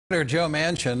Senator Joe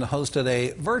Manchin hosted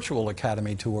a virtual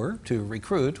academy tour to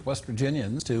recruit West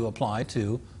Virginians to apply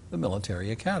to the military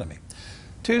academy.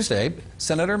 Tuesday,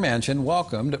 Senator Manchin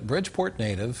welcomed Bridgeport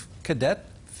native Cadet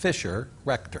Fisher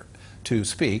Rector to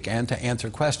speak and to answer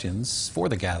questions for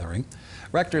the gathering.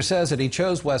 Rector says that he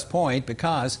chose West Point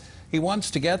because he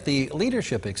wants to get the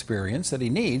leadership experience that he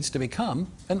needs to become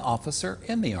an officer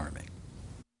in the Army.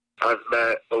 I've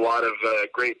met a lot of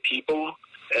great people,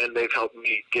 and they've helped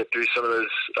me get through some of those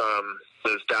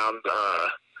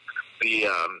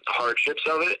hardships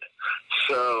of it.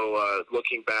 So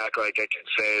looking back, I can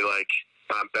say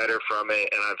I'm better from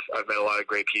it, and I've met a lot of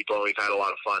great people, and we've had a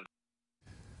lot of fun.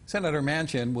 Senator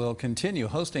Manchin will continue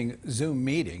hosting Zoom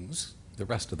meetings the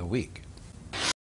rest of the week.